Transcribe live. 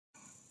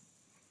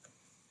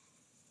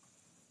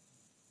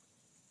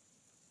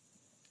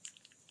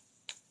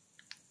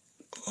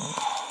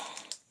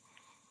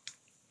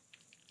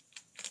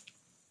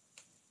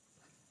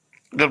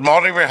Good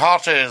morning, my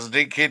hearties.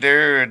 Dinky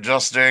Doo,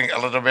 just doing a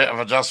little bit of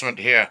adjustment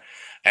here,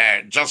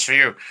 just for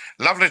you.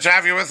 Lovely to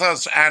have you with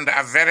us, and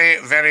a very,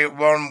 very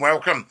warm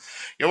welcome.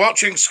 You're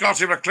watching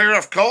Scottie McClue,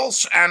 of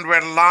course, and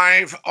we're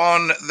live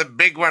on the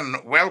big one.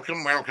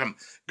 Welcome, welcome.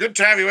 Good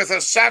to have you with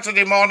us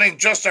Saturday morning.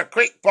 Just a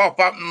quick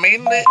pop-up,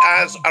 mainly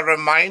as a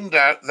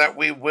reminder that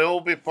we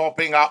will be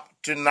popping up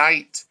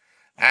tonight.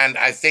 And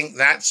I think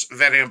that's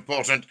very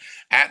important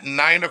at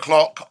 9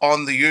 o'clock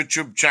on the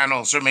YouTube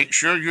channel. So make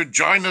sure you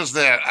join us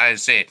there, I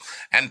say.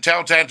 And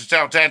tell 10 to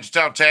tell 10 to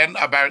tell 10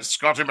 about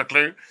Scottie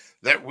McClue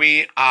that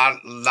we are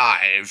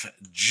live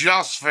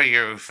just for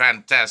you.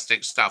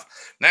 Fantastic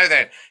stuff. Now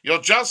then,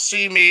 you'll just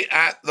see me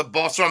at the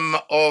bottom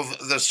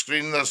of the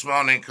screen this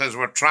morning because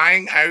we're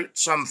trying out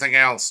something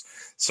else.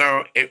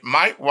 So it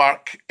might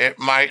work, it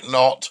might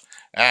not.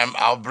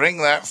 I'll bring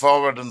that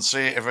forward and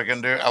see if we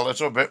can do a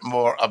little bit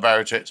more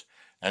about it.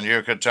 And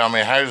you could tell me,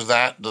 how's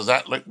that? Does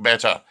that look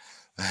better?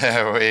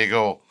 There we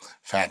go.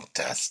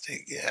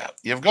 Fantastic, yeah.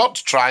 You've got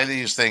to try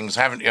these things,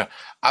 haven't you?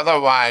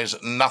 Otherwise,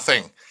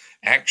 nothing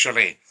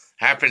actually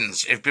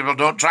happens if people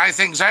don't try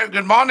things out.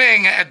 Good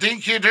morning,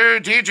 Dinky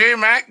Doo, DJ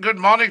Mac. Good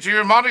morning to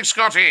you. Morning,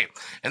 Scotty.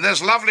 In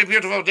this lovely,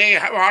 beautiful day,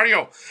 how are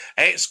you?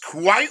 It's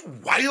quite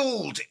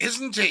wild,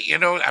 isn't it? You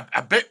know,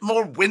 a bit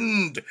more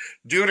wind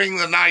during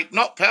the night.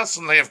 Not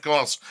personally, of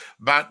course,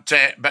 but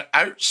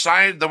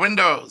outside the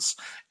windows.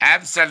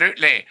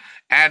 Absolutely.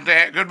 And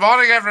good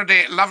morning,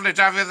 everybody. Lovely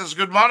to have you with us.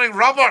 Good morning,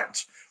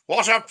 Robert.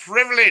 What a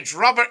privilege.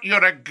 Robert,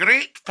 you're a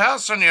great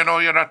person, you know.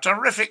 You're a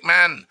terrific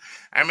man.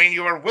 I mean,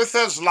 you were with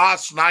us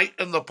last night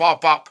in the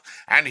pop-up,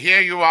 and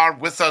here you are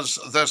with us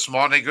this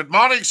morning. Good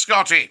morning,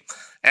 Scotty.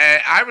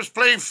 I was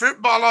playing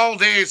football all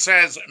day,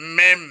 says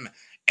Mem.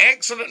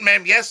 Excellent,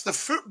 Mem. Yes, the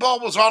football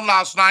was on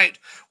last night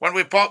when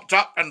we popped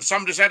up, and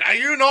somebody said, are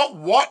you not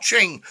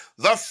watching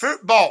the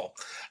football?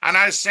 And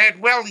I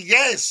said, well,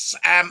 yes,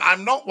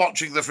 I'm not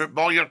watching the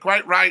football. You're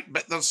quite right.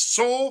 But there's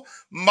so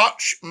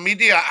much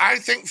media. I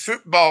think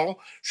football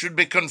should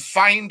be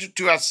confined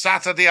to a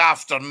Saturday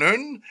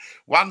afternoon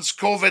once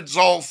COVID's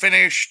all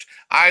finished,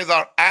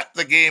 either at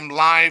the game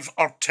live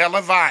or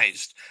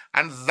televised.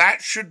 And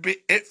that should be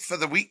it for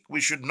the week.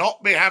 We should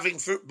not be having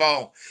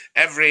football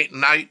every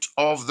night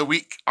of the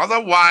week.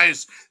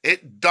 Otherwise,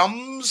 it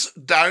dumbs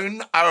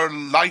down our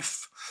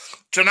life.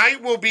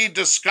 Tonight we'll be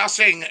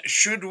discussing,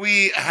 should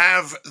we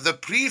have the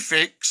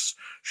prefix,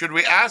 should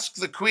we ask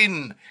the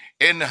Queen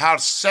in her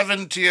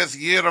 70th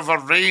year of her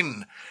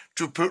reign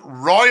to put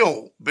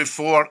Royal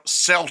before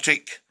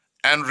Celtic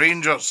and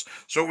Rangers,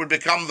 so it would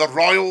become the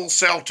Royal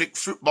Celtic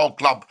Football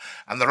Club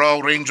and the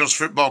Royal Rangers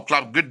Football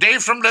Club. Good day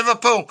from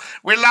Liverpool.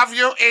 We love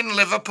you in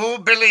Liverpool,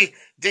 Billy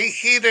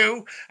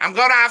Dehidu. I'm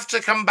going to have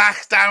to come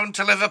back down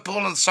to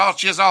Liverpool and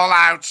sort you all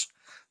out.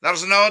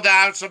 There's no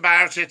doubt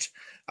about it.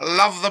 I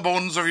love the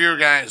bones of you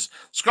guys.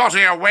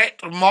 Scotty, a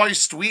wet,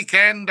 moist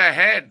weekend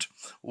ahead.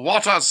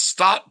 What a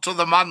start to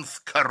the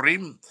month,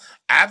 Kareem.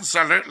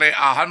 Absolutely,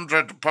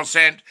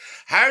 100%.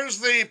 How's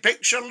the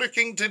picture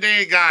looking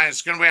today,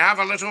 guys? Can we have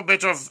a little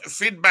bit of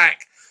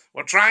feedback?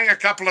 We're trying a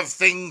couple of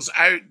things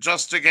out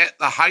just to get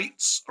the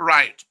heights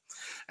right.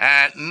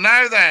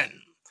 Now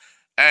then,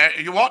 are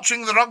you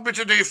watching the rugby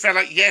today,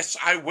 fella? Yes,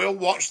 I will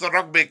watch the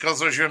rugby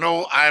because, as you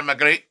know, I'm a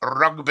great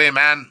rugby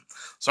man.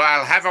 So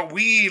I'll have a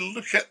wee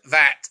look at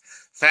that.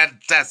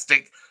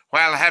 Fantastic.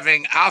 While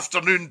having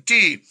afternoon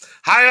tea.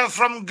 Hiya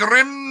from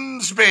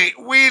Grimsby.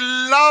 We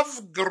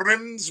love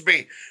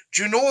Grimsby.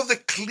 Do you know the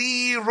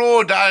Clee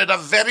Road? I had a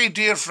very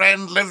dear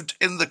friend lived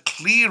in the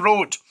Clee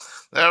Road.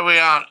 There we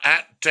are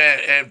at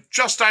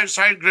just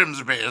outside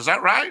Grimsby. Is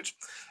that right?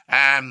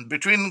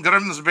 Between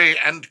Grimsby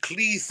and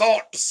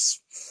Cleethorpes.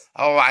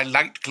 Oh, I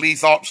liked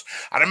Cleethorpes.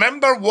 I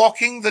remember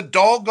walking the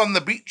dog on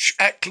the beach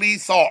at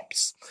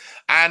Cleethorpes,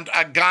 and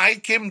a guy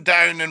came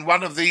down in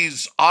one of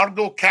these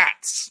Argo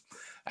cats,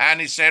 and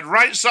he said,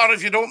 right, sir,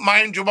 if you don't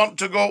mind, you want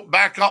to go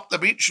back up the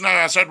beach now?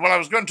 I said, well, I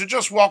was going to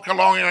just walk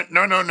along. He went,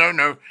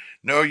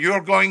 no,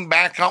 you're going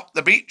back up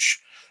the beach.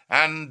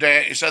 And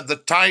he said, the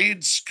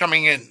tide's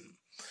coming in.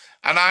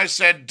 And I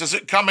said, does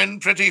it come in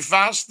pretty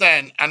fast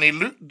then? And he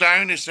looked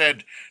down, he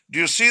said, do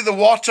you see the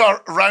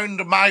water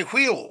round my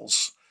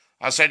wheels?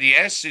 I said,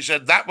 yes. He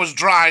said, that was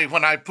dry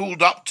when I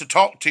pulled up to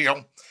talk to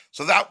you.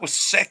 So that was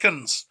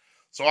seconds.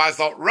 So I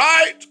thought,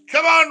 right,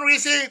 come on,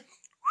 Reese.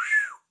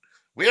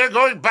 We are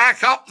going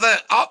back up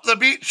the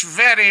beach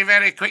very,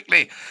 very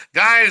quickly.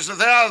 Guys,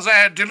 there's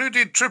a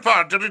Deluded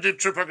Trooper. Deluded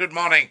Trooper, good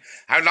morning.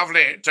 How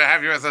lovely to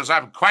have you with us.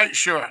 I'm quite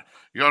sure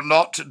you're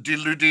not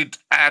deluded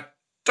at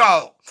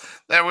all.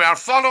 There we are.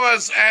 Follow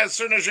us as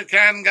soon as you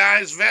can,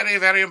 guys. Very,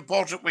 very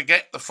important we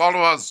get the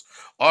followers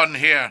on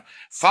here.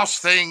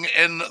 First thing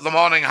in the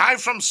morning. Hi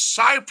from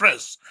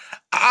Cyprus.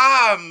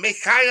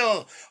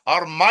 Mikhail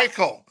or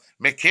Michael.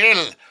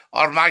 Mikhail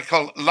or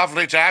Michael,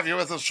 lovely to have you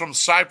with us from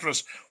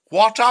Cyprus.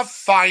 What a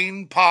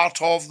fine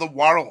part of the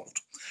world.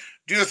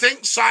 Do you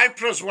think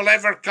Cyprus will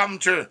ever come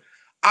to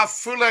a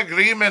full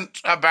agreement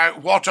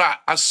about what a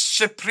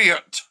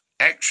Cypriot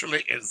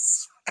actually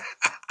is?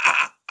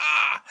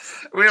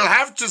 We'll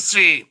have to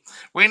see.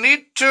 We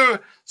need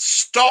to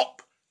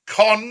Stop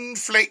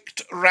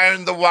conflict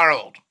around the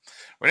world.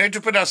 We need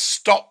to put a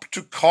stop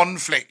to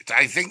conflict.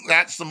 I think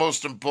that's the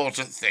most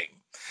important thing.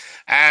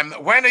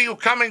 When are you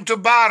coming to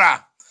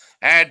Barra?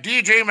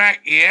 DJ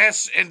Mac,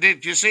 yes. And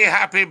did you say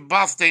happy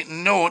birthday?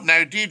 No.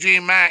 Now,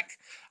 DJ Mac,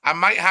 I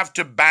might have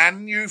to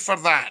ban you for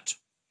that.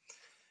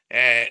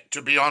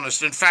 To be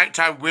honest. In fact,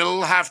 I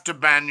will have to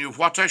ban you.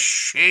 What a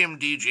shame,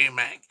 DJ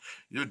Mac.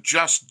 You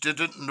just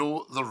didn't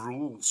know the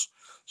rules.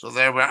 So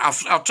there we are.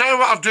 I'll tell you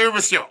what I'll do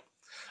with you.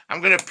 I'm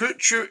going to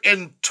put you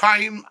in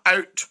time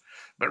out.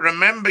 But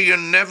remember, you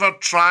never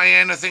try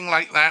anything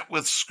like that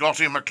with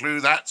Scottie McClue.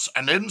 That's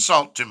an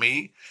insult to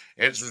me.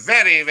 It's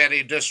very,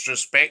 very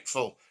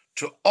disrespectful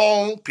to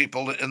all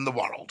people in the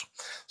world.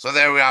 So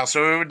there we are.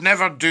 So we would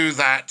never do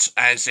that,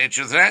 I said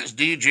to you. That's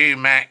DJ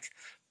Mac,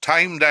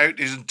 timed out.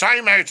 He's in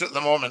time out at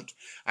the moment.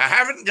 I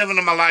haven't given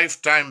him a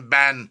lifetime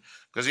ban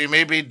because he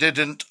maybe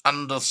didn't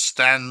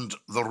understand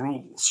the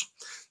rules.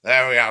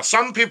 There we are.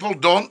 Some people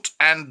don't,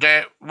 and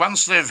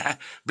once they've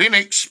been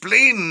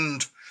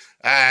explained,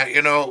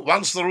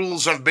 once the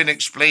rules have been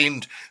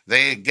explained,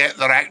 they get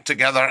their act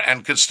together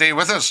and could stay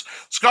with us.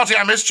 Scottie,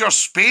 I missed your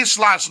space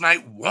last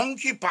night.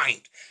 Wonky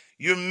Pint.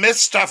 You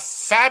missed a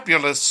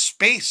fabulous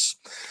space.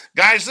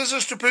 Guys, this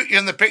is to put you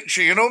in the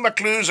picture. You know,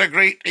 McClue's a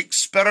great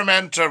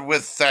experimenter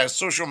with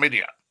social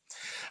media.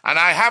 And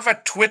I have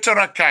a Twitter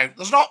account.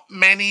 There's not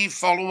many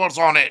followers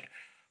on it.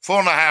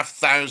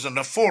 4,500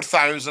 or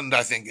 4,000,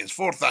 I think it's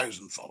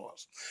 4,000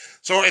 followers.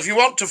 So if you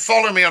want to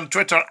follow me on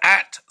Twitter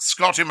at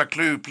Scottie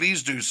McClue,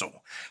 please do so.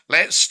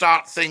 Let's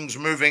start things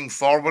moving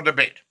forward a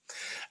bit.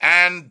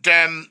 And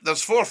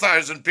there's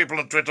 4,000 people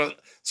on Twitter.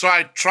 So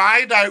I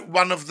tried out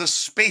one of the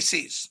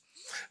spaces.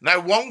 Now,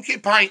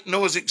 Wonky Pint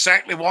knows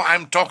exactly what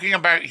I'm talking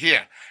about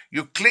here.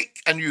 You click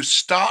and you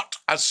start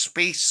a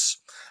space.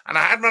 And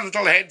I had my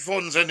little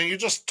headphones in and you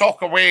just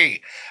talk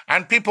away.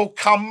 And people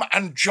come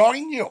and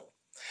join you.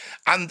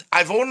 And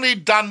I've only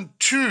done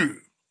two.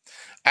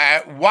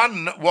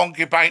 One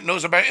Wonky Pint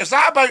knows about. Is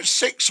that about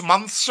 6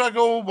 months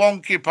ago,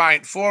 Wonky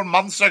Pint? 4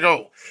 months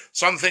ago?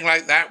 Something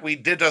like that. We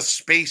did a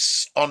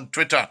space on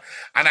Twitter.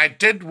 And I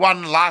did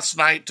one last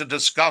night to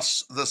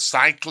discuss the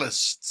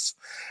cyclists.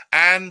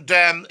 And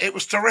it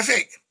was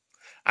terrific.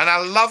 And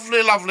a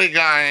lovely, lovely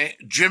guy,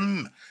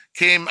 Jim,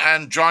 came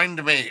and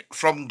joined me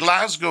from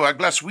Glasgow, a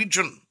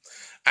Glaswegian.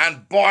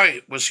 And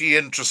boy, was he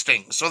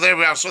interesting. So there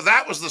we are. So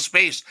that was the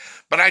space.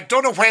 But I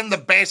don't know when the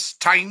best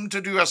time to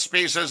do a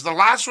space is. The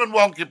last one,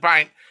 Wonky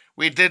Pint,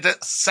 we did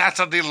it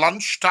Saturday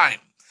lunchtime.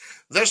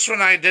 This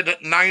one I did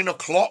at 9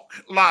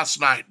 o'clock last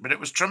night, but it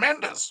was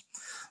tremendous.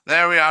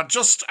 There we are.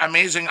 Just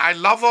amazing. I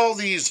love all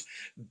these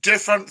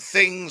different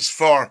things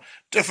for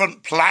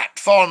different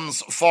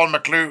platforms for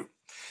McClue.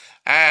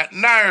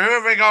 Now, who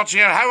have we got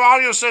here? How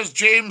are you, says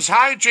James.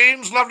 Hi,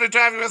 James. Lovely to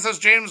have you with us,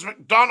 James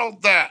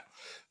McDonald there.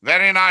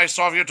 Very nice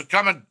of you to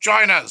come and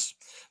join us.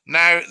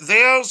 Now,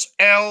 there's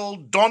El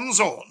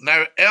Donzo.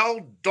 Now,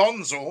 El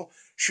Donzo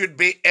should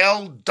be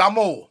El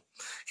Dummo.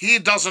 He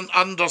doesn't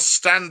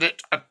understand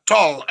it at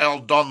all,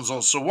 El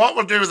Donzo. So what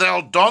we'll do with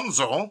El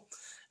Donzo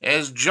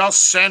is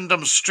just send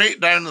him straight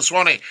down the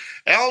Swanee.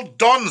 El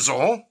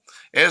Donzo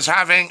is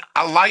having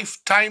a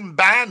lifetime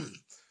ban.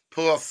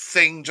 Poor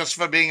thing, just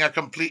for being a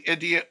complete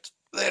idiot.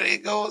 There he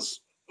goes.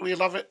 We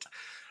love it.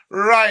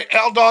 Right,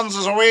 Eldon's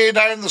is away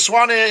down the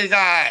Swanee,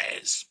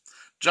 guys.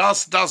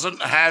 Just doesn't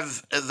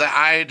have the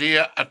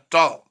idea at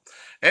all.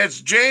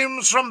 It's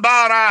James from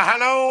Barra.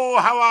 Hello,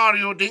 how are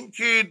you,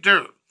 dinky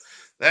do?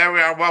 There we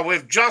are. Well,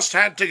 we've just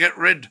had to get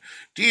rid.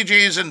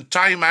 DJ's in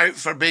time out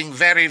for being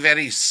very,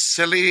 very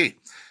silly.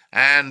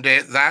 And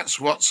that's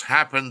what's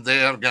happened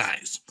there,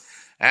 guys.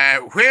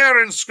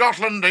 Where in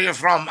Scotland are you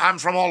from? I'm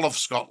from all of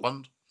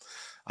Scotland.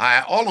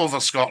 All over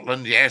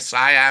Scotland, yes,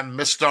 I am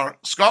Mr.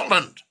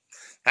 Scotland.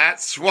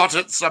 That's what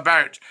it's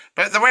about.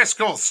 But the West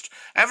Coast,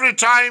 every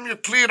time you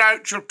clear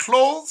out your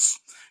clothes,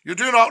 you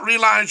do not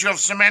realise you have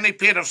so many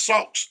pair of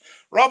socks.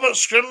 Robert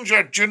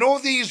Scrimger, do you know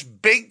these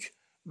big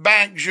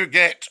bags you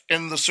get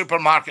in the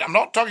supermarket? I'm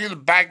not talking the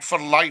bag for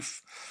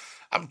life.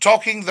 I'm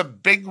talking the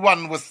big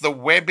one with the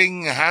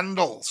webbing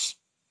handles.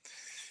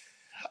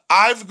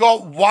 I've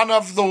got one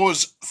of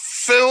those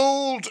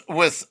filled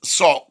with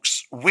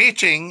socks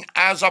waiting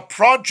as a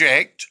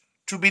project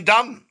to be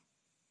done.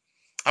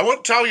 I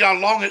won't tell you how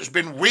long it's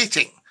been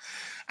waiting.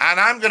 And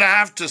I'm going to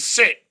have to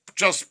sit,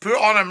 just put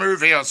on a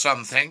movie or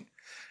something,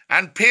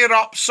 and pair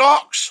up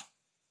socks.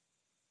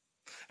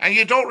 And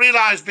you don't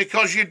realise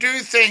because you do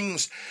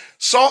things,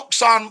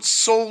 socks aren't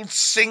sold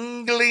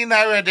singly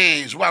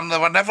nowadays. Well, they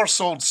were never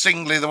sold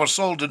singly, they were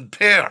sold in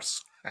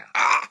pairs.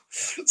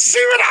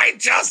 See what I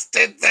just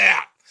did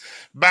there?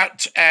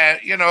 But,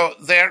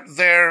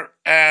 they're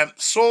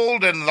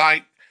sold in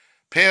like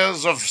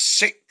pairs of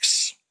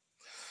 6.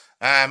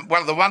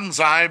 Well, the ones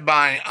I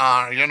buy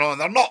are,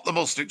 they're not the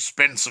most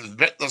expensive,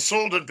 but they're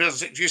sold in pairs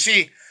of 6. You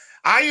see,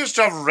 I used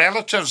to have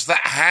relatives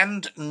that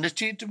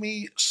hand-knitted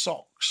me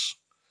socks.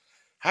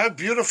 How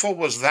beautiful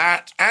was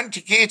that? Auntie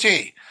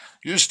Katie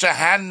used to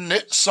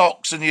hand-knit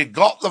socks and you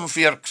got them for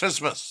your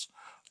Christmas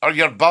or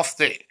your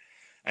birthday.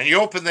 And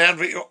you open the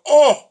envelope, you go,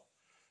 oh!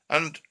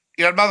 And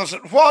your mother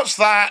said, what's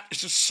that?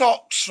 It's the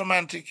socks from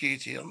Auntie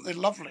Katie. Aren't they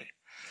lovely?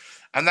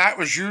 And that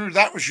was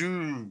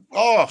you.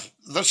 Oh,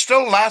 they're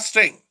still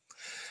lasting.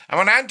 And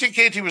when Auntie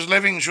Katie was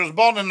living, she was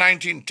born in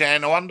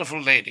 1910, a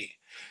wonderful lady.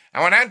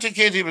 And when Auntie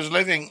Katie was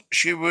living,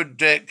 she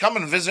would come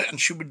and visit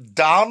and she would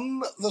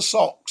darn the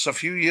socks a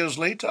few years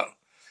later.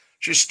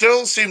 She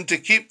still seemed to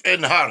keep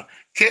in her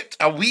kit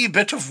a wee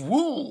bit of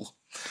wool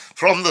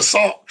from the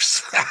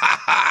socks.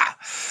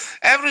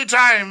 Every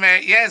time,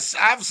 yes,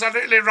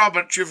 absolutely,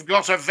 Robert, you've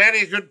got a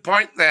very good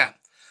point there.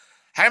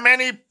 How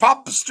many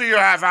pubs do you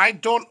have? I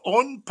don't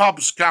own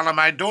pubs, Callum.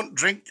 I don't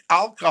drink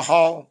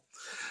alcohol.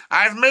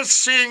 I've missed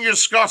seeing you,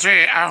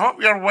 Scotty. I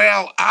hope you're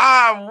well.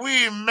 Ah,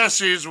 wee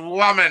Mrs.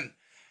 Woman.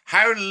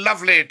 How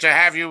lovely to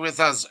have you with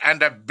us,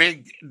 and a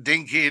big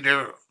dinky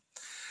do.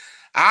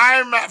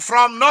 I'm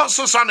from not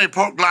so sunny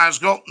Port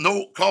Glasgow.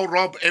 No, call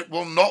Rob, it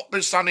will not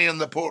be sunny in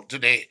the port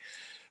today.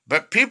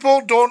 But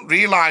people don't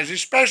realise,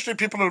 especially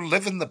people who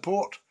live in the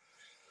port,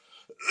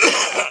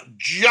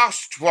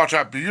 just what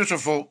a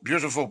beautiful,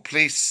 beautiful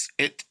place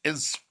it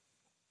is.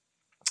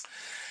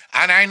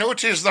 And I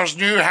notice there's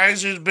new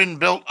houses being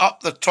built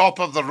up the top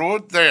of the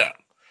road there.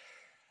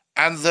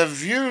 And the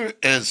view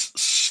is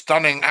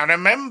stunning. I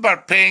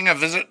remember paying a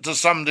visit to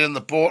somebody in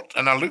the port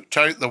and I looked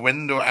out the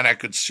window and I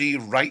could see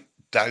right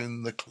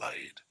down the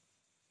Clyde.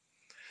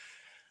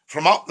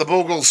 From up the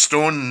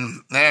Bogglestone,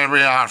 there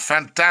we are.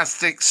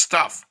 Fantastic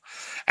stuff.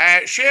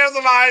 Share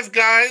the live,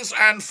 guys,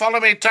 and follow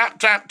me. Tap,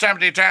 tap,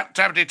 tappity, tap,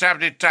 tappity,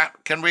 tappity,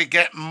 tap. Can we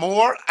get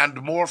more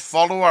and more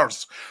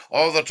followers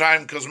all the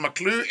time? Because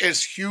McClue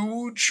is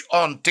huge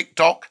on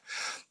TikTok.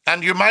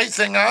 And you might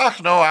think,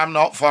 no, I'm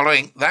not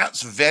following.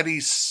 That's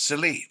very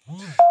silly.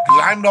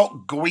 Because I'm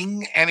not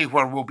going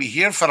anywhere. We'll be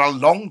here for a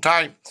long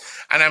time.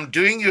 And I'm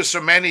doing you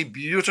so many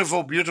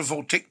beautiful,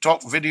 beautiful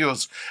TikTok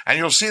videos. And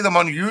you'll see them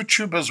on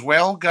YouTube as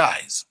well,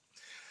 guys.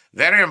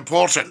 Very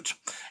important.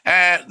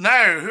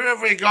 Now, who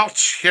have we got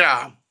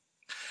here?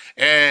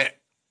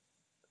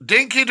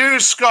 Dinky Doo,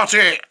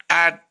 Scotty,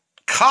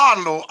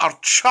 Carlo or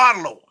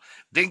Charlo.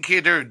 Dinky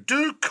Doo.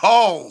 Do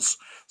calls,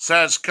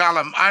 says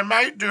Callum. I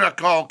might do a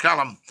call,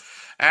 Callum.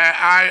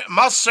 I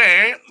must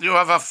say, you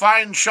have a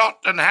fine shot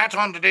and hat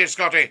on today,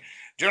 Scotty.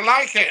 Do you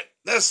like it?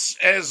 This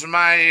is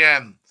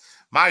my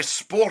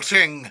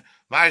sporting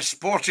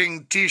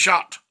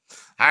T-shirt.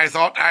 I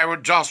thought I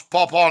would just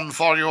pop on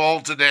for you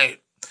all today.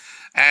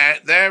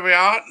 There we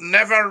are.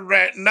 Never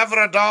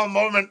a dull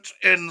moment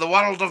in the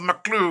world of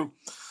McClue.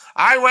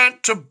 I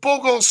went to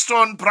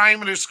Bogglestone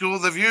Primary School.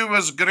 The view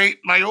was great.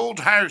 My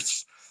old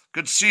house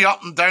could see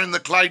up and down the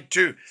Clyde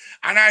too.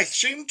 And I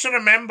seem to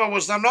remember,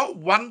 was there not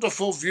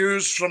wonderful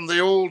views from the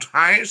old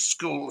high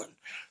school and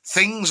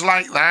things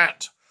like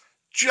that?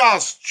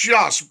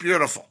 Just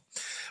beautiful.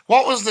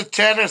 What was the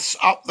terrace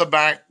up the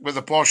back with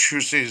the posh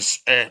houses?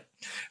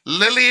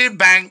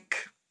 Lilybank,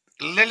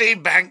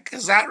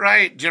 is that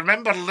right? Do you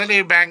remember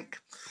Lilybank?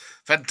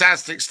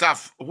 Fantastic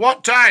stuff.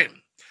 What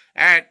time?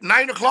 At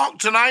 9 o'clock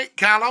tonight,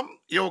 Callum,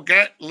 you'll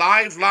get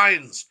live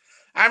lines.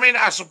 I mean,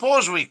 I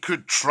suppose we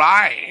could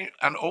try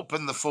and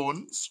open the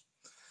phones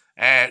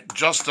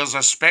just as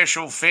a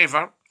special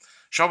favour.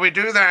 Shall we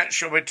do that?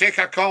 Shall we take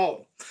a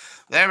call?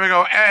 There we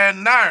go.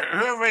 And now,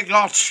 who have we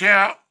got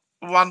here?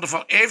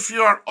 Wonderful. If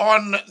you're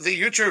on the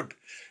YouTube,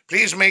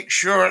 please make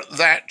sure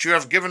that you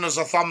have given us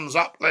a thumbs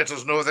up. Let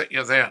us know that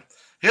you're there.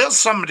 Here's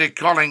somebody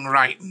calling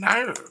right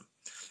now.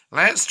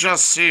 Let's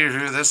just see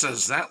who this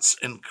is. That's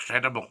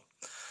incredible.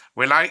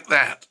 We like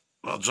that.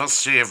 We'll just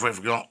see if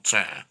we've got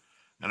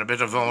and a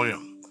bit of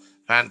volume.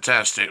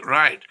 Fantastic.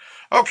 Right.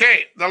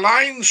 Okay, the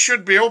lines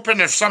should be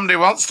open if somebody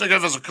wants to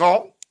give us a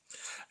call.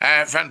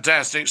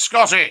 Fantastic.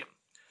 Scotty,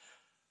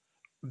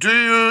 do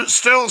you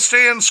still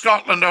stay in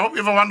Scotland? I hope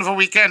you have a wonderful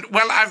weekend.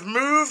 Well, I've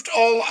moved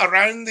all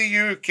around the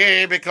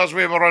UK because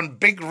we were on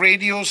big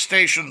radio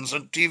stations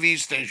and TV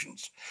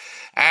stations.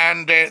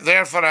 And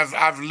therefore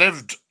I've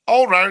lived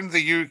all around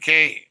the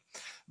UK.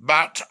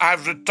 But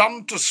I've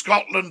returned to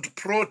Scotland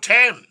pro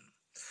tem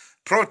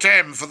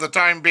for the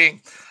time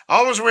being.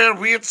 Always wear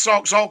weird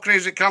socks, all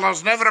crazy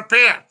colours, never a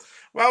pair.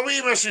 Well,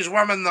 wee Mrs.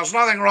 Woman, there's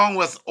nothing wrong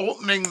with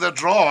opening the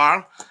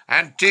drawer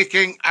and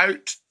taking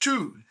out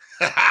two.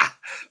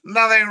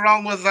 Nothing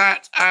wrong with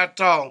that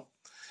at all.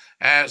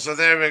 So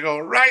there we go.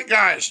 Right,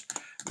 guys,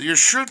 you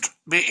should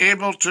be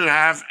able to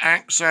have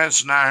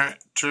access now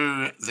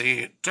to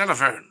the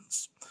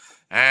telephones.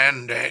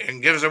 And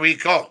give us a wee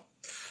call.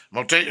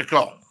 We'll take your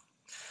call.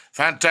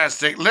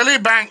 Fantastic.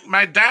 Lilybank,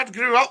 my dad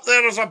grew up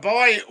there as a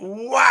boy.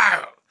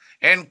 Wow.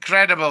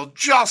 Incredible.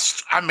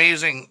 Just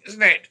amazing,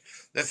 isn't it?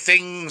 The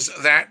things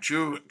that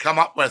you come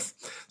up with.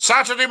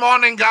 Saturday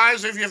morning,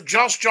 guys, if you've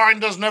just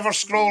joined us, never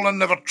scroll and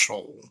never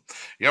troll.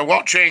 You're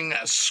watching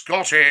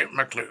Scotty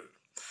McClue.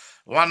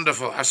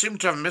 Wonderful. I seem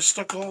to have missed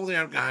a call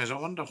there, guys. I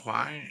wonder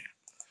why.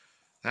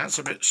 That's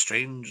a bit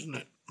strange, isn't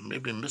it?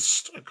 Maybe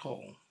missed a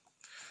call.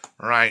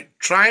 Right.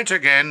 Try it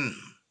again.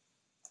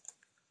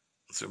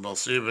 So we'll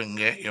see if we can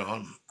get you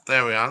on.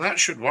 There we are. That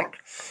should work.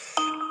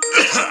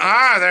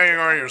 There you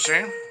go, you're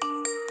saying.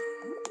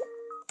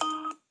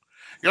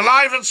 You're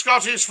live in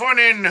Scotty's phone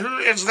in. Who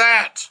is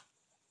that?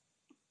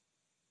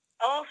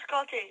 Hello,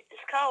 Scotty. It's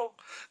Cal.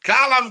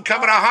 Callum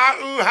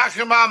Cabrahau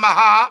Hakima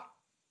Maha.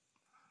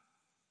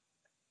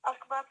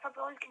 Akbar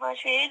Pablo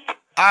Machine.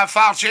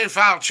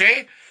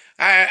 Falchi.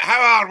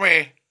 How are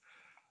we?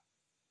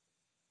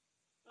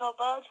 Not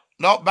bad.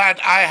 Not bad.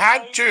 I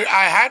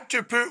had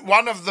to put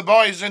one of the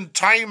boys in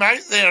time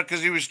out there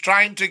because he was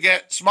trying to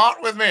get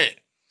smart with me.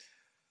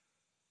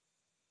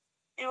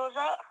 Who was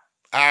that?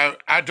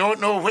 I don't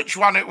know which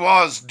one it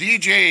was.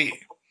 DJ.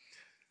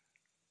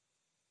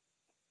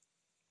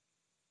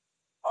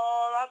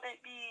 Oh, that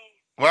might be.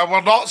 Well,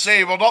 we'll not say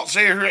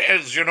who it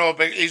is,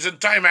 but he's in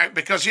timeout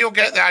because he'll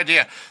get the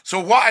idea. So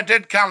what I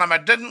did, Callum, I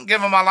didn't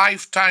give him a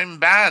lifetime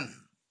ban.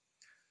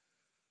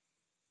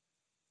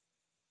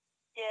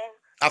 Yeah.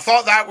 I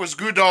thought that was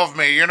good of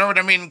me, you know what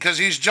I mean? Because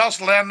he's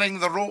just learning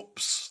the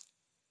ropes.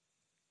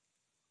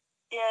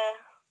 Yeah.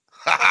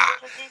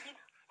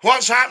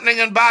 What's happening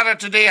in Barra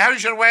today?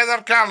 How's your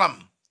weather,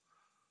 Callum?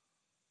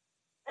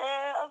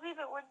 A wee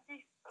bit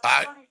windy.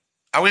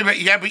 A wee bit,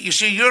 yeah, but you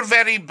see, you're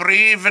very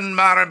brave in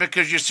Barra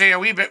because you say a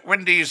wee bit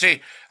windy. You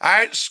say,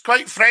 it's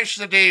quite fresh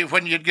the day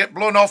when you'd get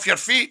blown off your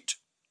feet.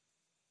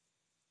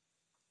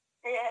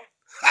 Yeah.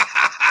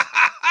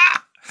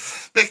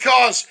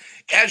 Because,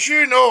 as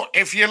you know,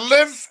 if you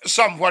live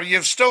somewhere,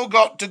 you've still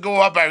got to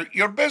go about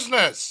your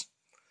business.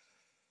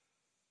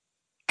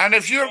 And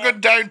if you're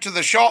going down to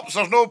the shops,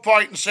 there's no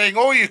point in saying,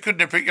 you couldn't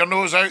have put your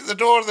nose out the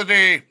door the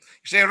day. You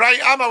say, right,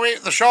 I'm away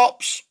at the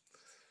shops.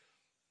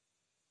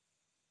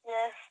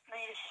 Yes,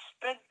 you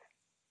sprint.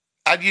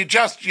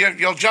 And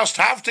you'll just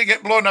have to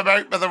get blown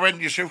about by the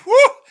wind. You say,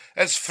 whoo,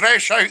 it's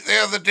fresh out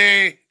there the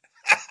day.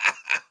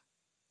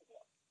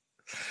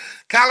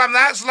 Callum,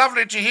 that's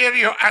lovely to hear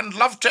you, and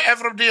love to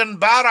everybody in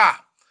Barra.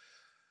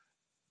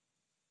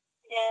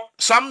 Yeah.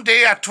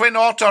 Someday a twin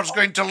otter's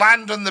going to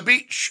land on the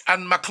beach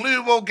and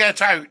McClue will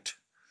get out.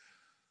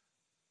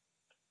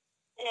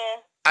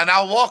 Yeah. And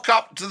I'll walk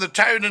up to the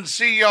town and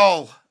see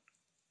y'all.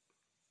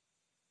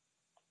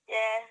 Yeah,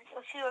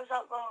 you'll see what's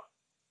up there.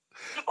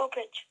 Football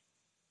pitch.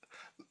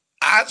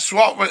 That's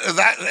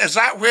is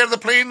that where the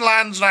plane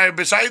lands now,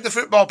 beside the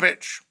football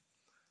pitch?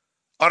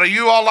 Or are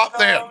you all up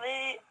there?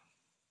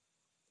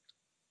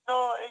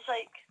 No, it's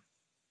like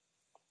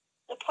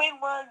the plane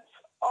lands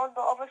on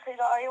the other side of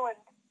the island.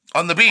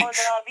 On the beach? On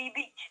the wee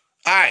beach.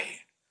 Aye.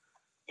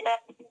 Yeah.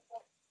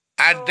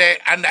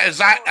 And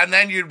and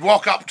then you'd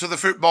walk up to the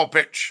football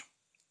pitch?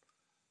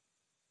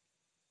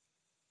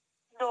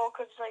 No,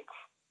 because it's like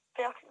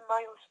 13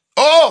 miles.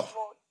 Oh!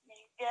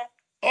 Yeah.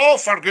 Oh,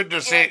 for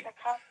goodness sake.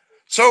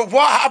 So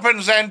what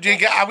happens then? Do you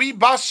get a wee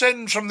bus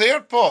in from the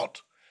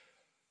airport?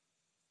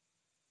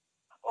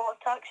 Or a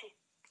taxi.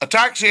 A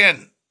taxi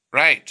in.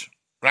 Right.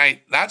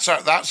 That's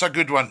a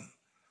good one.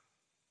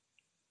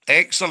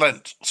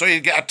 Excellent. So you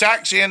get a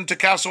taxi into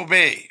Castle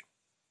Bay.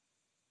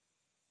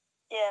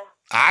 Yeah.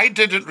 I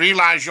didn't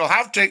realise, you'll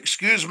have to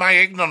excuse my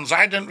ignorance,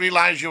 I didn't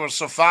realise you were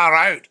so far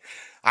out.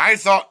 I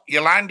thought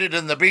you landed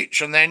in the beach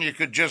and then you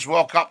could just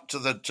walk up to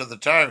the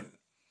town.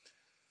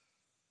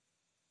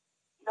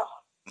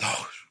 No.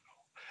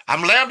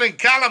 I'm learning,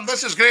 Callum,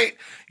 this is great.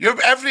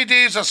 Every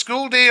day is a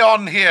school day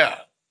on here.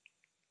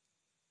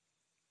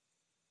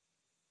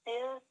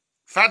 Yeah.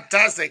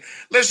 Fantastic.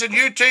 Listen,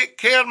 you take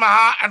care,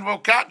 Maha, and we'll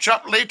catch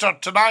up later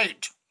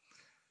tonight.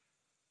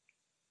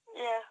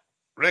 Yeah.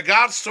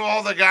 Regards to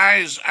all the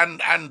guys,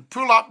 and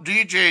pull up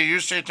DJ. You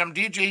say to him,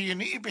 DJ, you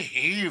need to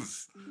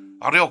behave,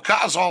 or he'll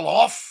cut us all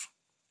off.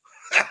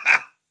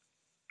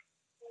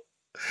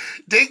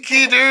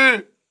 Dinky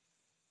do.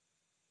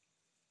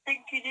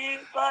 Dinky do.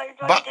 Bye.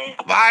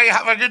 Bye.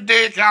 Have a good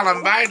day,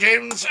 Callum. Bye,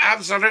 James.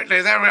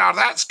 Absolutely. There we are.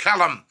 That's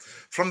Callum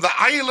from the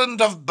island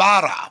of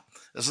Barra.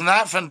 Isn't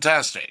that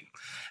fantastic?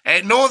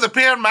 No, the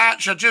pair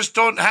match, I just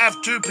don't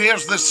have two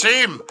pairs the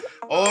same.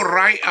 All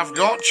right, I've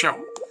got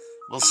you.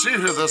 We'll see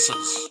who this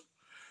is.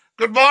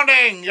 Good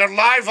morning. You're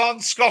live on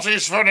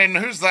Scotty's Phone-In.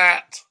 Who's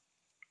that?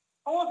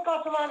 Hello,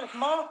 Scotland. It's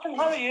Martin.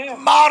 How are you?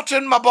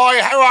 Martin, my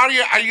boy, how are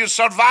you? Are you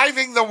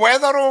surviving the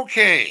weather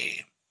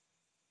okay?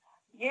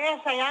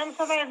 Yes, I am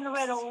surviving the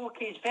weather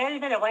okay. It's very,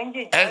 very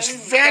windy.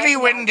 It's very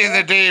windy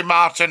the day,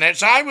 Martin.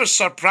 I was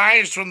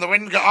surprised when the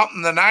wind got up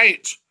in the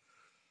night.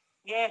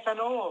 Yes, I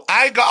know.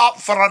 I got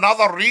up for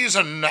another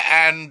reason,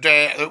 and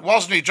it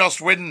wasn't just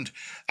wind.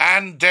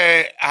 And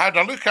I had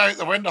a look out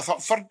the window. I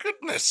thought, for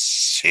goodness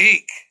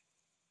sake.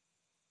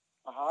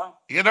 Uh-huh.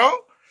 You know?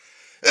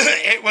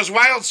 It was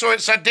wild. So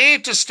it's a day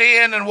to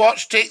stay in and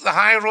watch Take the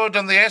High Road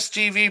on the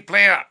STV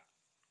player.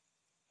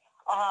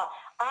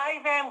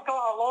 I've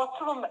got a lot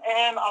of them.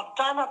 I've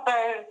done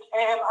about,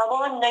 I'm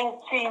on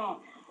 19...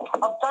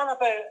 I'm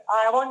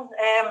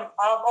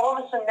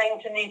almost in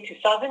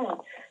 1987.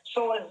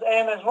 So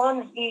as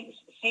long as each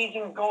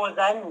season goes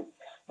in,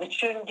 the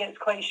tune gets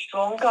quite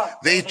stronger.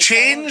 They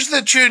changed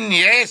the tune,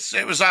 yes.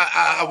 It was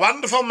a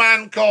wonderful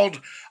man called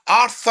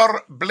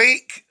Arthur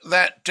Blake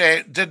that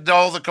did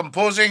all the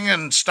composing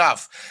and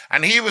stuff.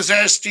 And he was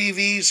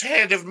STV's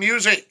head of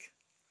music.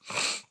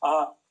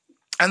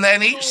 And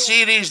then each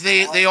series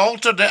they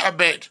altered it a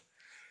bit.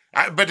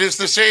 But it's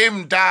the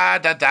same da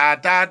da da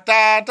da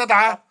da da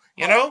da.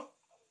 You know.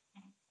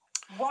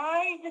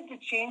 Why did they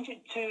change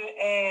it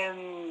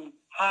to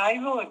High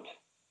Road?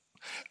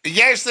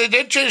 Yes, they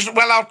did change it.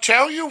 Well, I'll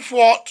tell you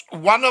what,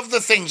 one of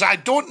the things, I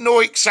don't know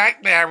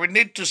exactly, I would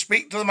need to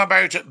speak to them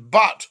about it,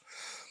 but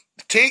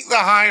Take the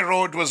High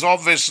Road was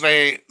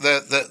obviously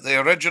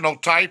the original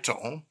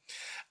title,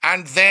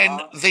 and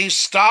then they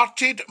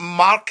started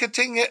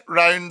marketing it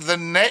round the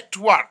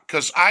network,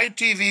 because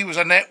ITV was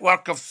a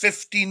network of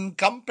 15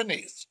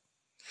 companies.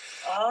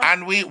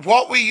 And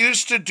what we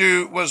used to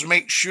do was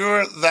make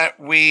sure that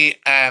we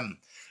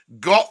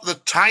got the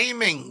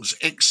timings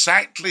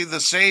exactly the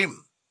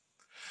same.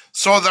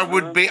 So there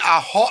would be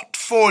a hot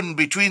phone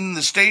between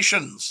the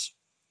stations,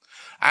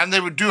 and they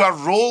would do a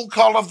roll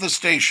call of the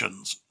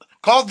stations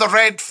called the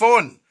red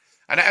phone,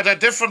 and it had a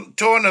different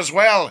tone as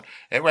well.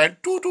 It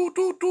went doo doo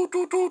doo doo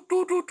doo doo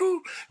doo doo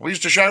doo. We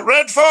used to shout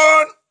red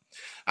phone,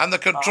 and the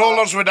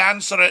controllers would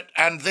answer it,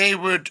 and they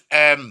would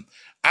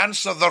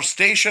answer their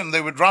station. They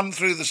would run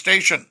through the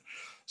station.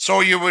 So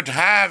you would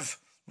have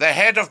the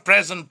head of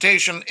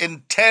presentation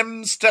in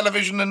Thames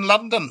Television in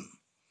London.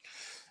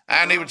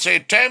 And he would say,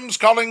 Thames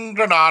calling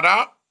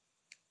Granada.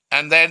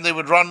 And then they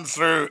would run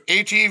through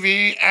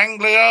ATV,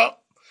 Anglia,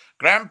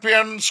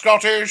 Grampian,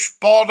 Scottish,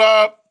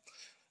 Border,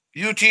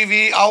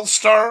 UTV,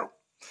 Ulster.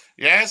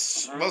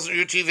 Yes, it wasn't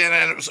UTV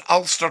then, it was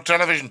Ulster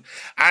Television.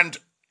 And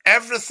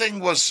everything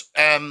was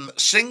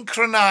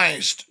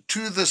synchronised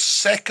to the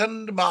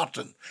second,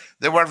 Martin.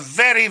 They were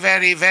very,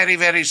 very, very,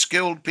 very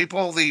skilled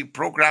people, the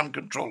programme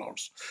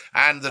controllers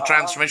and the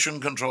transmission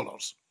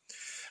controllers.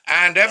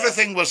 And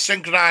everything was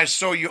synchronized.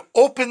 So you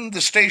opened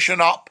the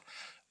station up.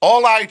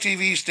 All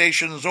ITV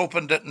stations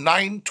opened at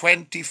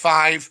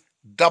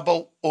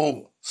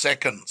 9:25:00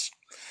 seconds.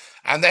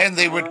 And then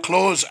they would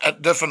close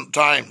at different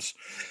times.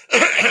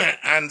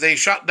 And they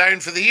shut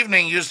down for the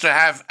evening. Used to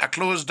have a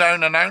close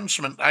down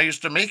announcement. I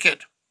used to make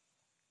it.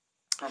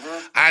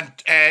 And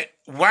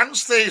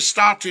once they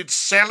started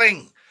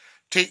selling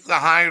Take the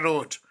High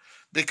Road,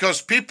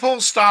 because people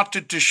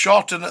started to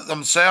shorten it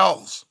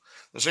themselves.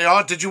 They say,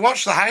 oh, did you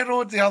watch the High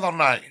Road the other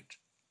night?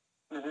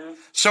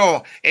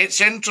 So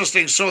it's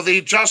interesting. So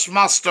they just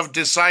must have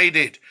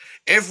decided,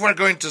 if we're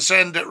going to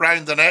send it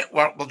round the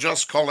network, we'll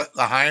just call it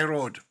the High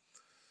Road.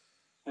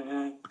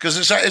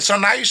 Because it's a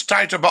nice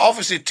title, but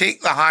obviously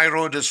Take the High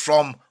Road is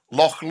from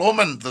Loch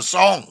Lomond, the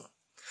song.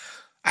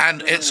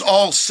 And it's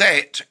all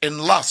set in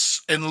Luss,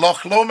 in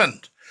Loch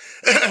Lomond.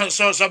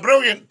 So it's a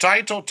brilliant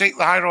title, Take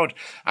the High Road.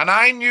 And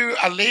I knew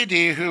a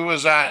lady who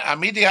was a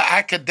media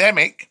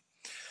academic,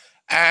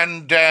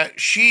 and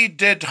she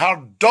did her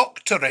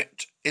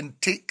doctorate in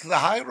Take the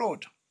High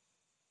Road.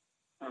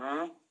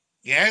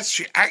 Yes,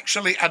 she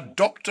actually a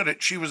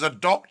doctorate. She was a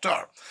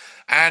doctor,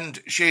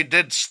 and she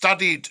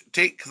studied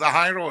Take the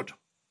High Road.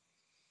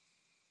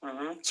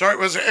 So it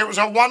was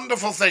a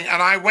wonderful thing.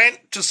 And I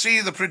went to see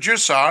the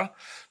producer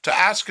to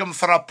ask him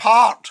for a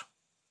part.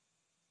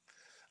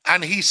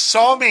 And he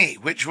saw me,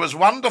 which was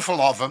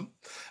wonderful of him,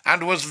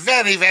 and was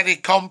very, very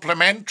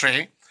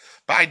complimentary.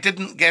 But I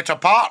didn't get a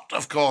part,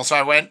 of course.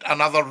 I went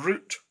another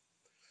route.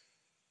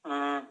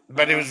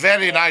 But he was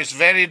very nice,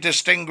 very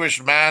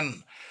distinguished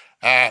man.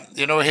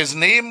 His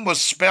name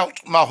was spelt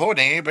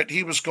Mahoney, but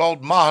he was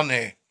called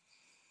Mahoney.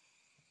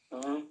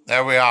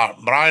 There we are,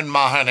 Brian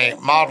Mahoney,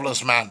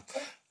 marvellous man.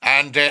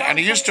 And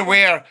he used to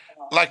wear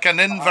like an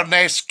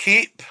Inverness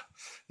cape.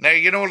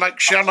 Now, like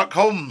Sherlock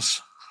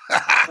Holmes.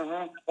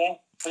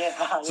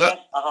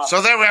 So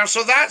there we are.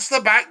 So that's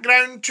the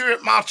background to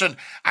it, Martin.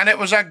 And it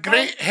was a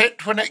great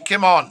hit when it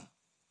came on.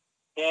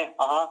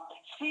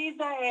 See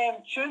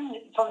the tune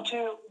from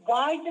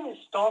why did it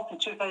stop in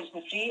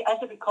 2003?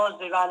 Is it because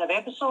they ran out of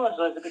episodes,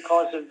 or is it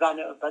because they ran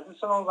out of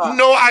business and all that?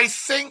 No, I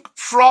think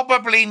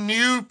probably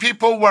new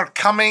people were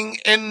coming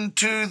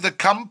into the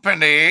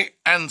company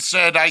and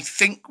said, I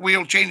think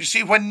we'll change.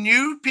 See, when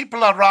new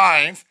people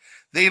arrive,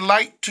 they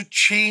like to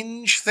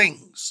change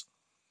things.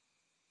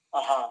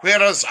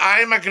 Whereas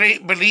I'm a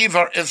great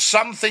believer, if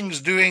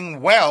something's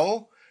doing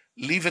well,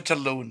 leave it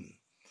alone.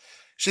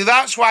 See,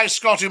 that's why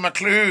Scottie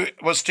McClue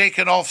was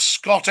taken off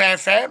Scot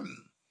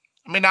FM.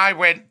 I mean, I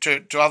went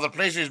to other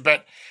places,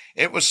 but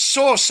it was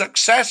so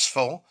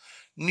successful,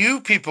 new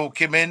people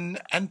came in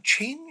and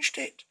changed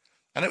it.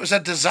 And it was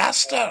a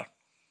disaster.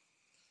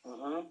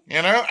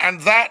 And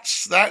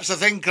that's the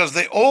thing, because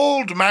the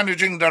old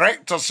managing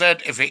director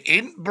said, if it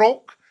ain't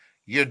broke,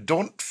 you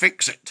don't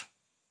fix it.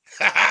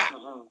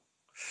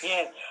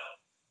 Yeah.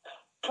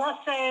 Plus,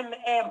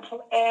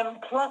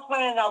 plus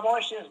when I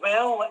watched it as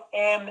well,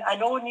 I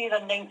know near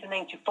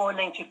 1994,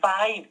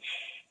 95,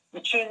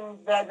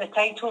 the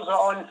titles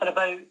are on for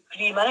about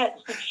 3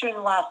 minutes. The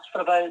tune lasts for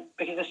about,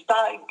 because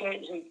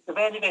the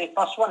very, very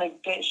first one,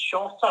 it gets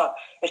shorter.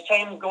 As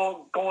time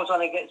goes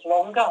on, it gets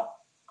longer.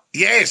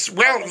 Yes,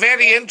 well,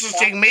 very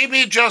interesting.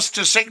 Maybe just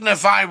to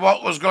signify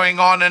what was going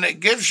on, and it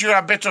gives you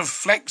a bit of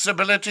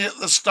flexibility at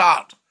the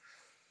start.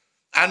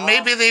 And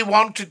maybe they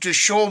wanted to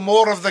show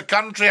more of the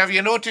country. Have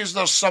you noticed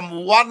there's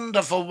some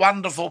wonderful,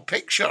 wonderful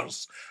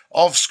pictures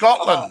of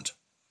Scotland?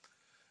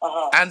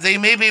 And they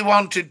maybe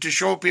wanted to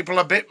show people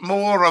a bit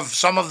more of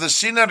some of the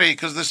scenery,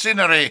 because the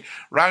scenery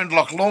round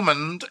Loch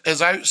Lomond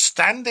is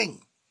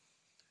outstanding.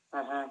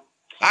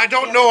 I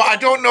don't know.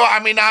 I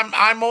mean,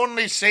 I'm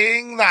only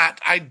saying that.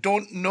 I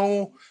don't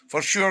know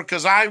for sure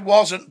because I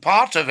wasn't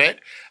part of it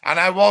and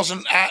I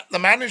wasn't at the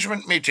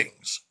management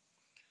meetings.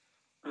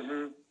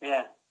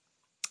 Yeah.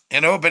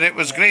 You know, but it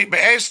was great. But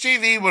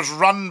STV was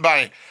run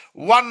by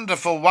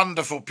wonderful,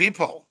 wonderful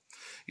people.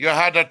 You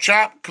had a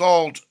chap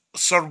called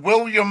Sir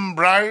William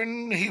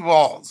Brown, he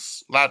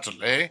was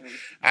latterly,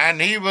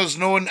 and he was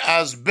known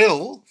as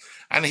Bill,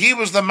 and he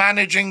was the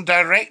managing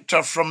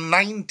director from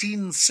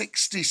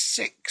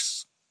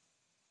 1966.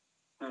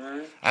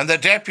 And the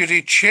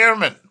deputy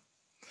chairman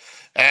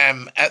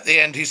at the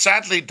end. He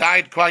sadly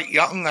died quite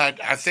young.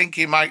 I think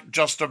he might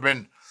just have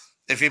been,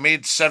 if he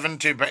made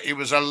 70, but he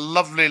was a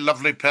lovely,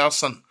 lovely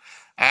person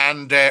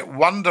and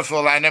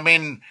wonderful. And I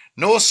mean,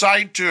 no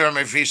side to him.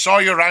 If he saw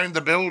you around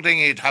the building,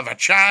 he'd have a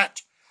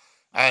chat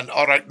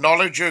or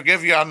acknowledge you,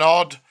 give you a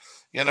nod,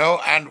 you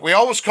know. And we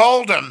always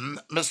called him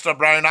Mr.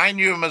 Brown. I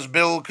knew him as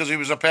Bill because he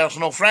was a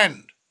personal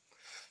friend.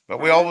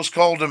 But we always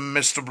called him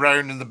Mr.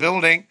 Brown in the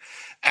building.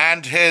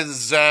 And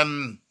his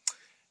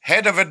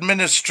head of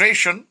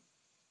administration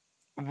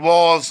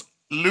was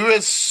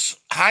Lewis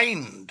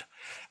Hind.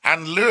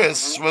 And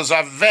Lewis was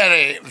a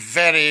very,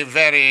 very,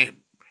 very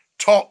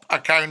top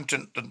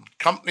accountant and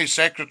company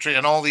secretary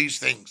and all these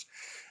things.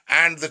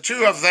 And the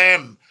two of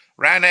them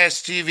ran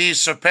STV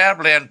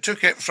superbly and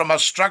took it from a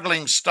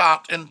struggling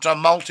start into a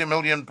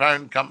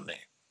multi-million-pound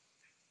company.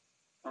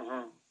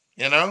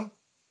 You know?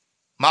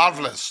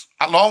 Marvellous.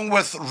 Along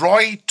with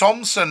Roy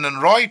Thompson.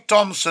 And Roy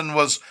Thompson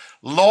was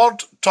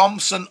Lord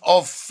Thompson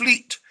of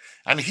Fleet,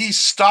 and he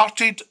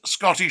started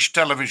Scottish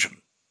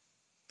television.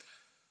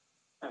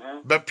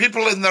 But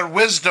people in their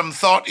wisdom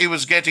thought he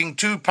was getting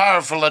too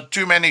powerful, had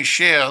too many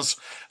shares,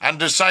 and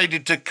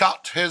decided to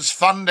cut his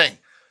funding.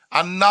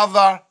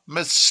 Another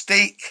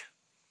mistake.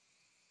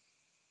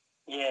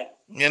 Yeah.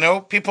 You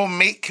know, people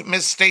make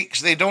mistakes.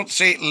 They don't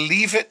say,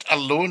 leave it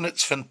alone,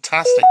 it's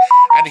fantastic.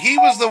 And he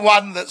was the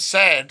one that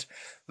said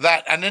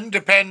that an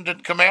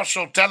independent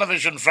commercial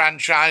television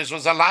franchise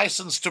was a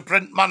license to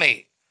print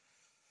money.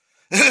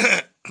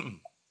 Yeah.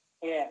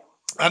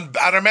 And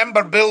I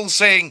remember Bill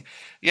saying,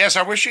 yes,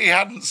 I wish he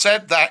hadn't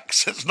said that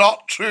because it's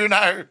not true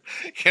now,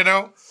 you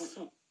know.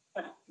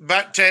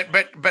 But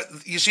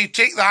you see,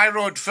 Take the High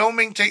Road,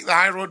 filming Take the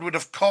High Road would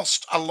have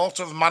cost a lot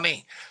of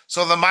money.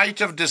 So they might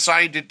have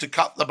decided to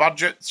cut the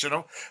budgets, you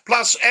know.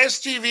 Plus,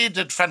 STV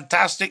did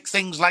fantastic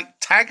things like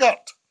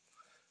Taggart.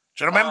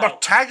 Do you remember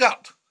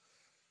Taggart?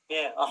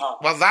 Yeah,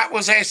 Well, that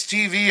was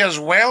STV as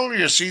well,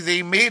 you see.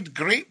 They made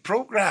great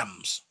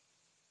programmes.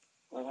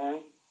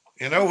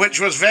 You know, which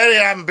was very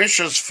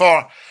ambitious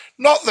for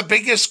not the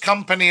biggest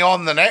company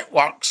on the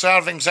network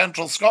serving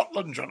Central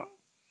Scotland, you know.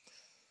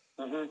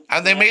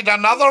 And they made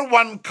another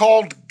one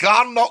called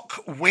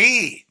Garnock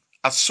Way,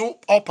 a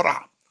soap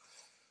opera.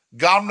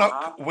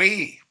 Garnock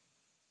Way,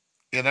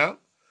 you know.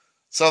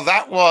 So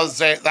that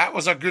was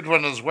a good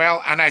one as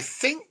well. And I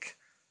think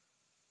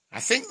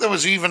there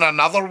was even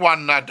another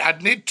one.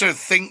 I'd need to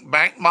think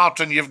back,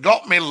 Martin. You've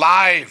got me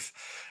live,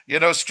 you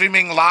know,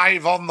 streaming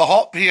live on the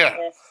hop here.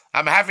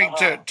 I'm having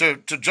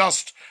to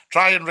just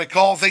try and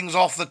recall things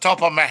off the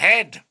top of my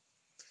head.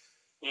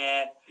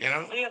 Yeah. You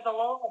know? There's a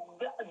lot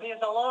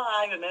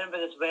I remember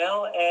as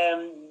well.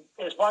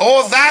 There's one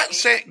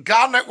That's it.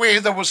 Garnock Way.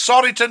 There was,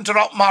 sorry to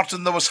interrupt,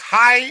 Martin, there was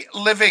High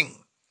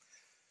Living.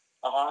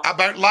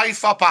 About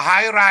life up a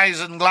high-rise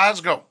in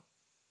Glasgow.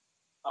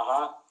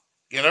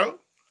 You know?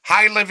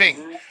 High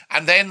Living.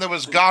 And then there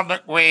was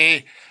Garnock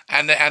Way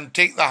and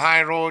Take the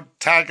High Road,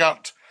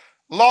 Taggart.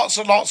 Lots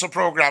and lots of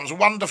programmes.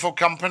 Wonderful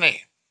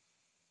company.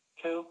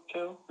 Cool.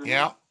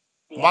 Yeah.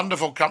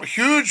 Wonderful company.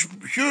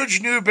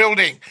 Huge new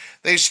building.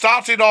 They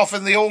started off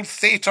in the old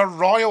Theatre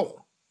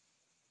Royal.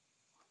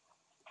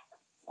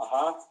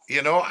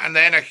 You know, and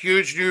then a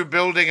huge new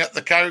building at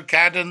the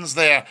Cowcaddens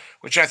there,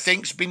 which I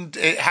think's been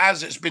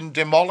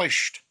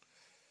demolished.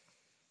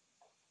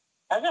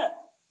 Is it?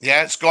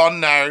 Yeah, it's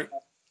gone now.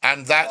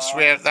 And that's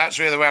where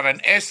they were.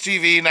 And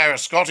STV now,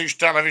 Scottish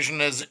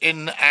television, is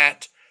in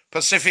at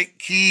Pacific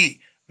Quay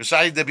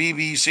beside the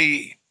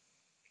BBC.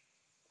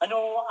 I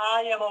know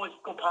I always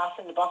go past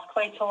in the bus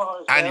quite a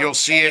lot as And well. you'll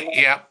see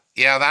it,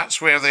 yeah,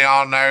 that's where they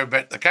are now.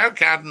 But the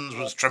Cowcaddens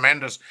was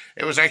tremendous.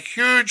 It was a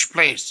huge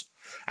place.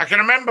 I can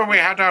remember we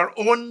had our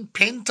own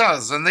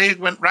painters, and they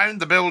went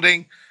round the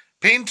building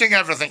painting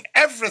everything.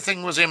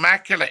 Everything was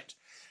immaculate.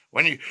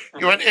 When you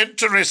went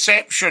into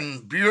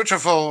reception,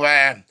 beautiful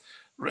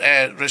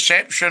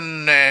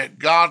reception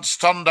guards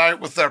turned out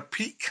with their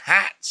peak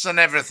hats and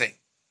everything.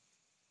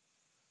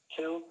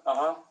 Cool.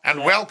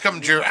 And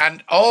welcomed you,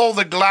 and all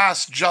the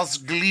glass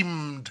just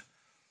gleamed.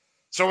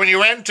 So when you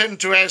went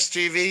into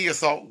STV, you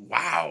thought,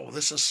 wow,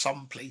 this is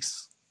some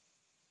place.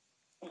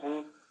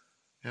 You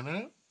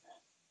know?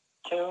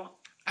 Cool.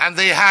 And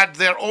they had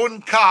their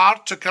own car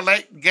to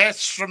collect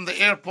guests from the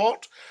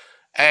airport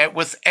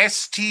with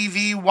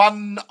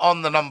STV1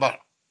 on the number.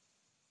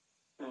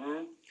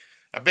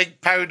 a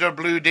big powder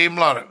blue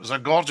Daimler. It was a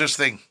gorgeous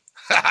thing.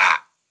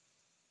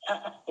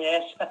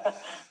 Yes,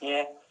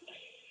 yeah.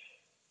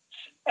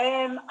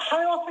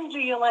 How often do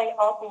you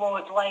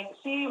upload?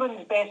 See when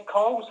the best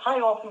calls. How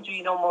often do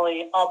you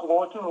normally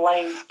upload them?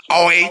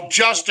 Oh, it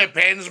just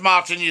depends,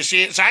 Martin. You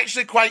see, it's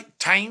actually quite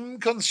time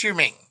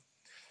consuming.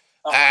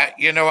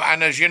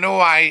 And as you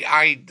know,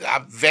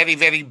 I'm very,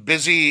 very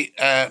busy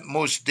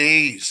most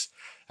days.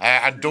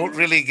 I don't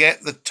really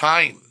get the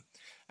time.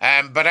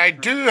 But I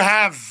do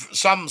have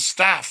some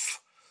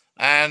staff,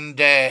 and,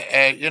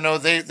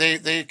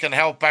 they can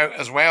help out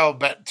as well.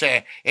 But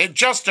it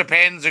just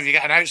depends if you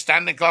get an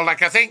outstanding call. I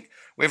think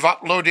we've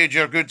uploaded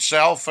your good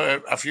self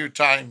a few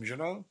times, Yeah.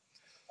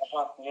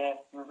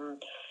 Mm-hmm.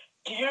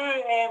 Do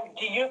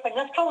you think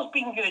this call's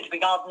been good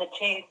regarding the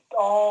take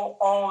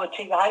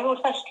the high road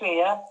history?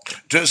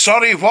 Yeah.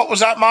 Sorry, what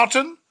was that,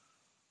 Martin?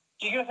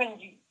 Do you think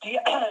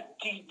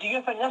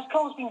this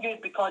call's been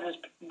good because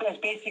it's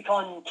basic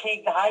on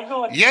take the high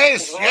road?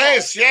 Yes.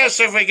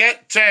 If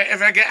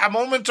I get a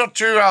moment or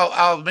two,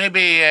 I'll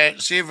maybe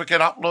see if we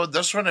can upload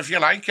this one if you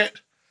like it.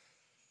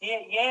 Yeah,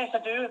 yes, I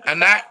do.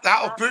 And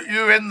that'll put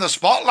you in the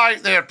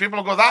spotlight there. People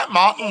will go, that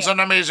Martin's an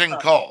amazing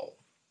call.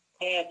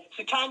 Yeah.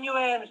 So can you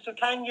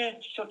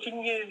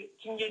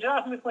do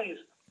that for me, please?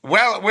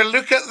 Well, we'll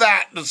look at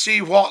that and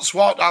see what's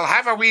what. I'll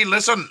have a wee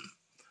listen.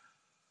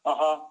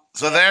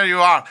 So there you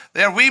are.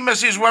 There, wee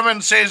Mrs.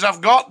 Women says,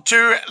 I've got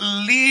to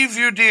leave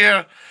you,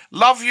 dear.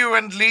 Love you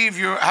and leave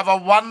you. Have a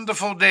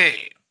wonderful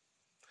day.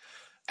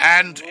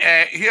 And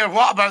here,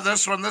 what about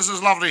this one? This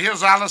is lovely.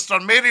 Here's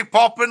Alistair. Mary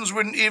Poppins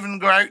wouldn't even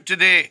go out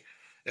today.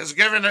 It's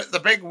giving it the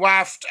big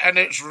waft and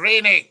it's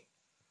raining.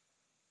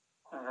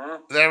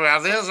 There we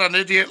are. There's an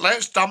idiot.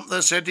 Let's dump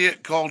this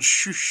idiot called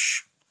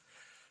Shush.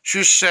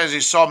 Shush says he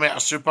saw me at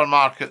a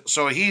supermarket.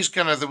 So he's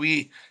kind of the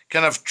wee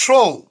kind of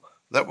troll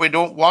that we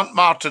don't want,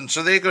 Martin.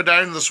 So they go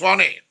down the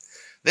Swanee.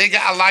 They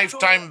get a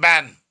lifetime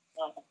ban.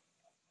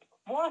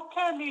 What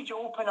made you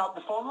open up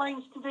the phone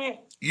lines today?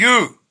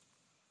 You.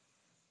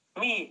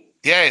 Me?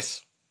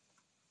 Yes.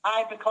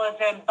 Aye, because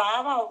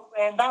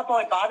that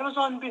boy Barra was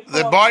on before.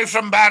 The boy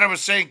from Barra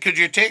was saying, could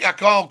you take a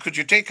call? Could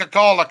you take a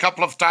call a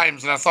couple of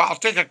times? And I thought, I'll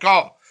take a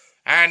call.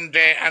 And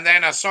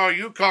then I saw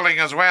you calling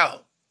as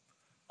well.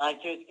 Aye,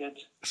 good.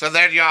 So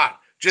there you are.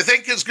 Do you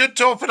think it's good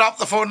to open up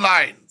the phone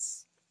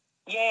lines?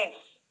 Yes,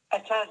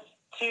 it is.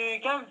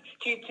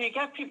 To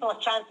give people a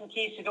chance in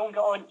case they don't get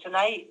on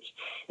tonight.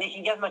 They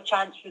can give them a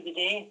chance for the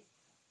day.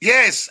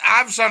 Yes,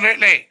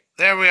 absolutely.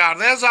 There we are.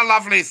 There's a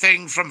lovely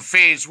thing from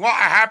Faze. What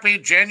a happy,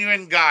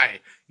 genuine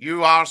guy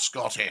you are,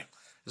 Scotty.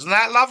 Isn't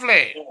that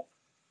lovely?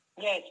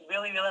 Yeah, it's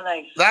really, really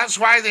nice. That's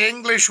why the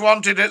English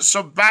wanted it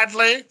so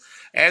badly.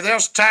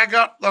 There's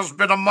Taggart. There's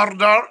been a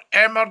murder.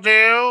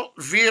 Emmerdale.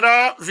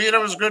 Vera. Vera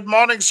was good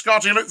morning,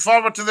 Scotty. Look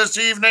forward to this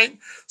evening.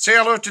 Say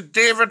hello to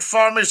David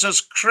for me, says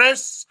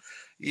Chris.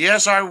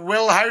 Yes, I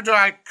will. How do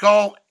I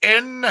call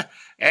in?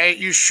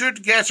 You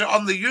should get it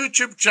on the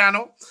YouTube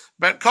channel.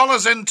 But call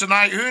us in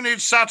tonight. Who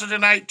needs Saturday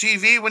night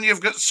TV when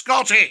you've got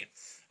Scotty?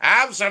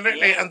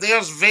 Absolutely. Yeah. And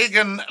there's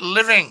vegan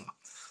living.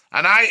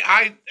 And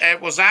I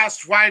was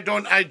asked, why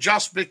don't I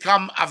just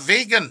become a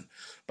vegan?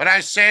 But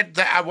I said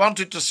that I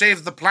wanted to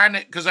save the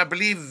planet because I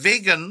believe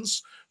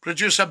vegans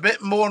produce a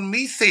bit more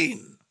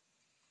methane.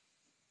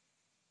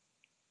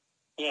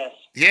 Yes.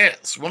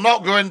 Yes, we'll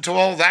not go into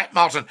all that,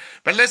 Martin.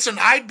 But listen,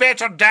 I'd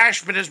better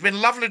dash, but it's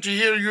been lovely to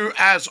hear you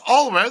as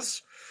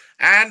always.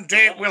 And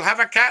we'll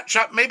have a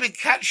catch-up, maybe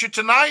catch you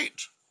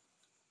tonight.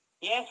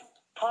 Yes,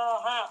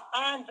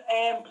 and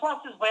plus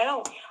as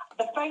well,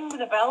 the thing with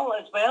the bill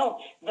as well,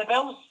 the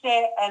bill's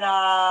set in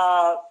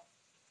a...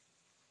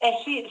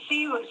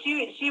 See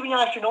when you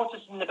actually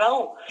notice in the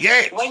bill.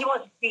 Yes. When it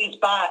was phased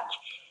back,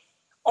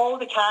 all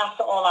the cast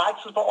are all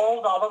actors, but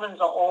all the other ones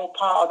are all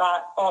part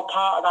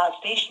of that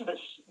station. But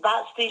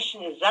that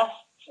station exists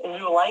in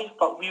real life,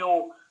 but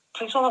real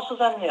police officers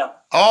in there.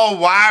 Oh,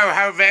 wow,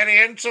 how very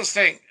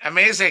interesting.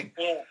 Amazing.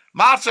 Yeah.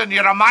 Martin,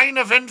 you're a mine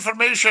of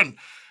information.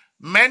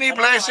 Many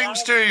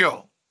blessings to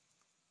you.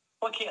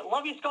 Okay,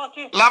 love you,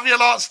 Scotty. Love you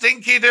lot,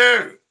 stinky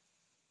do.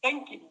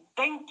 Dinky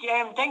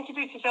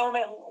do to sell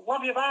me.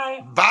 Love you, bye.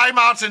 Bye,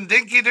 Martin,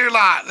 dinky do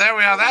lot. There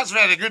we are, that's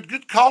very good.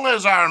 Good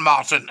callers are,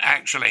 Martin,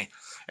 actually.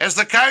 It's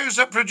the cows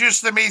that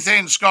produce the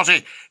methane,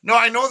 Scotty. No,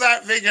 I know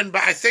that, vegan,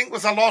 but I think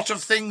with a lot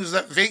of things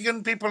that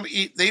vegan people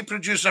eat, they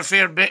produce a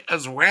fair bit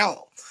as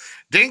well.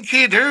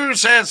 Dinky do,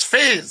 says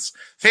Faze.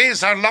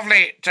 Faze, how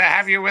lovely to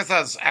have you with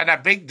us, and a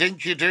big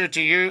dinky do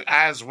to you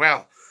as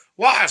well.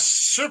 What a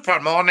super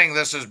morning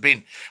this has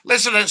been.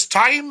 Listen, it's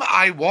time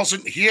I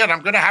wasn't here.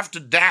 I'm going to have to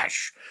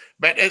dash,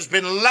 but it's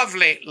been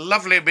lovely,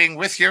 lovely being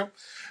with you.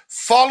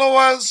 Follow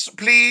us,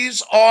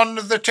 please, on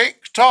the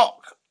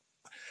TikTok.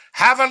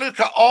 Have a look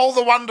at all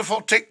the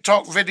wonderful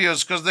TikTok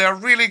videos because they're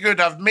really good.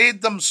 I've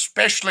made them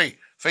specially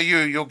for you.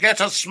 You'll get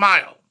a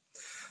smile.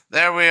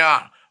 There we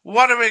are.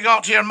 What have we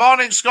got here?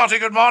 Morning, Scotty.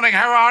 Good morning.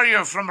 How are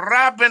you? From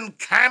Rabin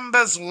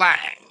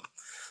Cambers-Lang.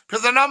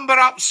 Put the number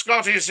up,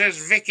 Scotty, says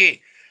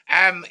Vicky.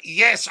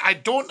 Yes, I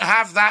don't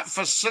have that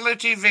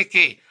facility,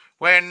 Vicky,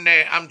 when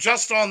I'm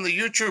just on the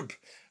YouTube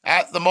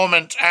at the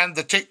moment and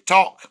the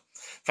TikTok.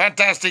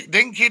 Fantastic.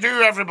 Dinky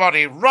do,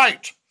 everybody.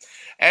 Right.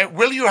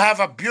 Will you have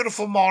a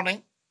beautiful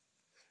morning?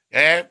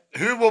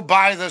 Who will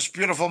buy this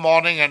beautiful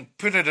morning and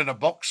put it in a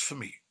box for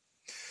me?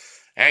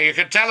 You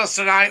can tell us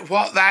tonight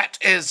what that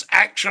is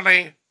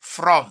actually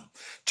from.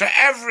 To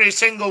every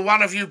single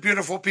one of you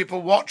beautiful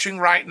people watching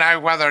right now,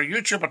 whether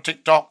YouTube or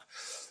TikTok,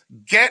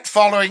 get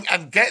following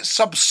and get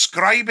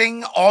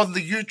subscribing on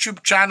the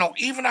YouTube channel.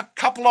 Even a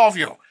couple of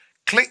you.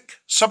 Click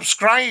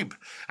subscribe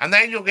and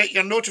then you'll get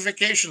your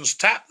notifications.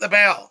 Tap the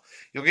bell.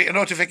 You'll get your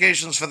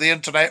notifications for the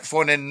internet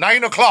phone in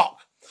 9 o'clock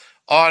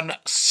on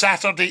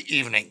Saturday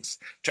evenings.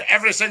 To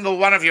every single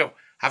one of you,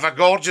 have a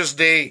gorgeous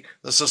day.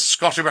 This is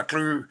Scottie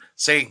McClue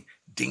saying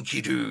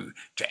dinky-doo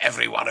to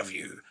every one of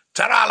you.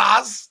 Ta-ra,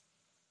 lads!